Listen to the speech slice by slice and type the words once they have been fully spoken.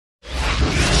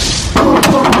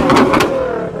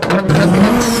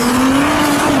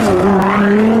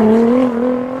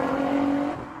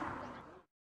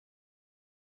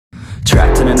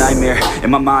Trapped in a nightmare, in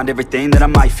my mind everything that I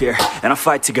might fear. And I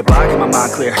fight to get by, get my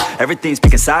mind clear. Everything's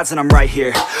picking sides and I'm right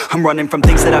here. I'm running from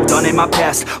things that I've done in my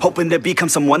past, hoping to become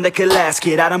someone that could last.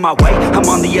 Get out of my way, I'm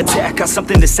on the attack. Got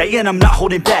something to say and I'm not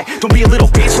holding back. Don't be a little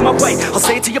bitch in my way, I'll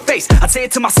say it to your face. I'd say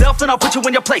it to myself, then I'll put you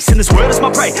in your place. And this world is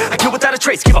my prey, I kill without a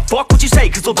trace. Give a fuck what you say,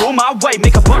 cause they'll do my way.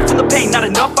 Make a buck from the pain, not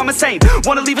enough, I'm insane.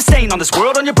 Wanna leave a stain on this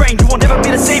world, on your brain. You won't ever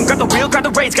be the same, grab the wheel, grab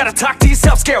the reins. Gotta talk to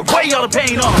yourself, scare away all the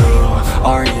pain.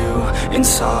 Are you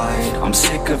inside? I'm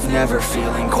sick of never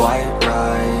feeling quite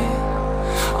right.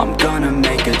 I'm gonna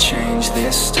make a change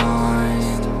this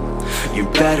time. You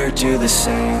better do the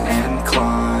same and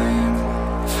climb.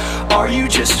 Are you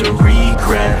just a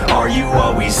regret? Are you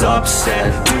always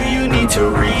upset? Do you need to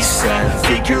reset?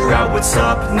 Figure out what's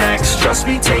up next. Trust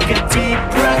me, take a deep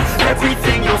breath.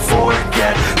 Everything you'll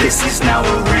forget. This is now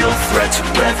a real threat to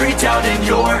every doubt in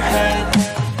your head.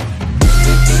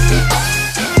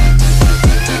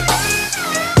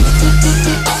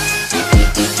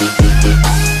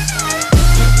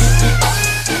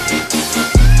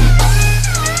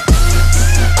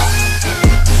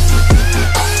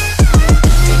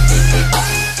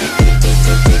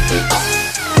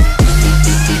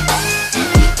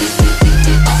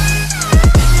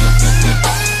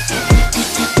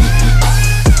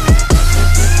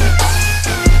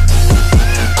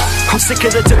 Sick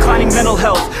of the declining mental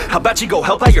health. How about you go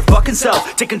help out your fucking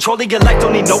self? Take control of your life,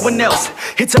 don't need no one else.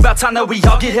 It's about time that we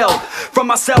all get help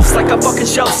from ourselves, like a fucking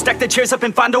shelf. Stack the chairs up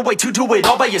and find a way to do it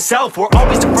all by yourself. We're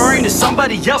always deferring to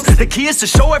somebody else. The key is to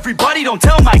show everybody, don't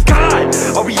tell. My God,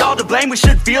 are we all to blame? We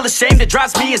should feel ashamed. It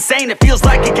drives me insane. It feels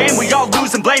like a game. We all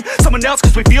lose and blame someone else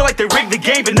cause we feel like they rigged the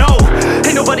game. But no,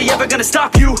 ain't nobody ever gonna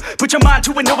stop you. Put your mind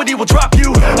to it, nobody will drop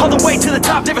you. All the way to the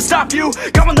top, never stop you.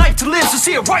 Got one life to live, so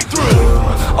see it right through.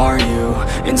 Are you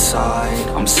inside?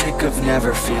 I'm sick of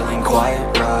never feeling quite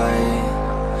right.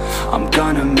 I'm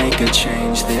gonna make a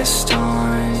change this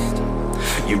time.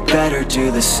 You better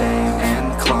do the same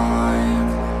and climb.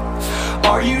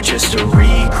 Are you just a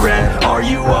regret? Are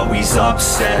you always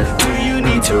upset? Do you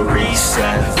need to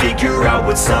reset? Figure out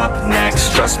what's up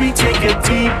next. Trust me, take a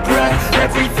deep breath.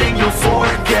 Everything you'll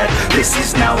forget. This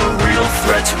is now a real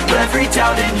threat to every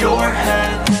doubt in your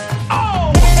head.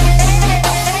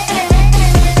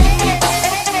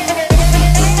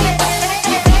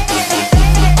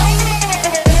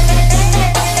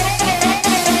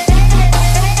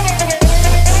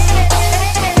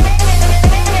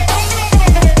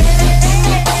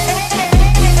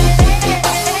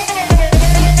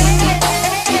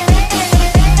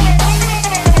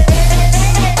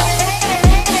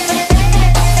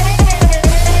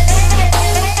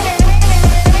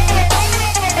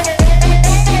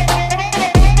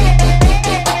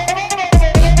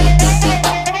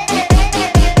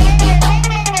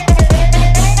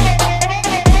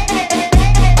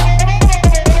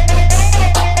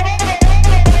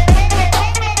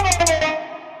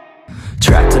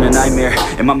 Nightmare,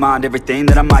 in my mind everything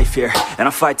that I might fear. And I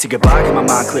fight to get by, get my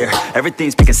mind clear.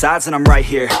 Everything's picking sides and I'm right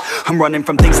here. I'm running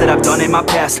from things that I've done in my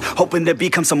past, hoping to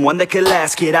become someone that could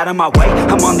last. Get out of my way,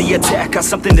 I'm on the attack. Got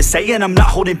something to say and I'm not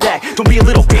holding back. Don't be a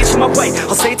little bitch in my way,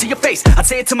 I'll say it to your face. I'd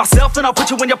say it to myself, then I'll put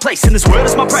you in your place. And this world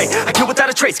is my prey, I kill without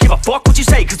a trace. Give a fuck what you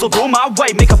say, cause they'll do my way.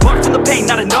 Make a buck from the pain,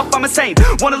 not enough, I'm insane.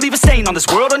 Wanna leave a stain on this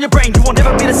world, on your brain. You won't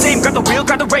ever be the same, grab the wheel,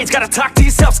 grab the reins. Gotta talk to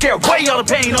yourself, scare away all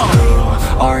the pain.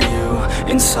 Are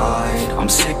you inside? I'm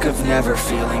sick of never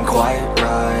feeling quite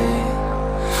right.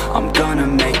 I'm gonna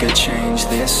make a change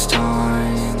this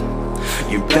time.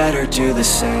 You better do the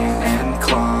same and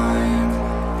climb.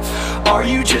 Are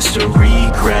you just a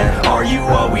regret? Are you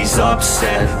always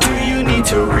upset? Do you need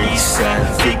to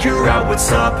reset? Figure out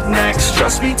what's up next.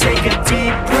 Trust me, take a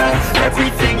deep breath.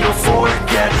 Everything you'll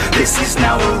forget. This is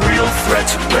now a real threat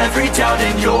to every doubt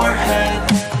in your head.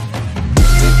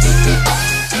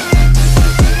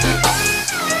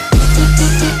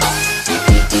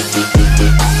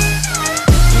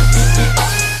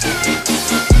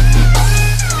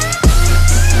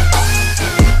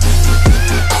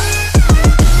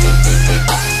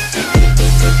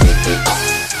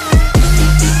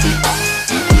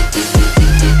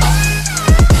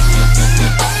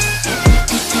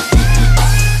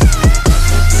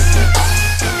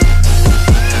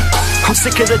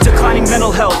 Sick of the declining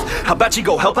mental health. How about you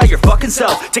go help out your fucking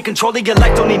self? Take control of your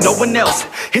life, don't need no one else.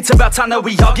 It's about time that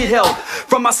we all get help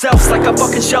from ourselves, like a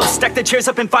fucking shelf. Stack the chairs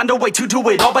up and find a way to do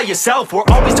it all by yourself. We're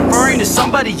always deferring to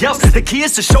somebody else. The key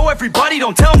is to show everybody,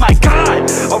 don't tell. My God,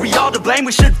 are we all to blame?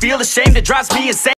 We should feel ashamed. It drives me insane.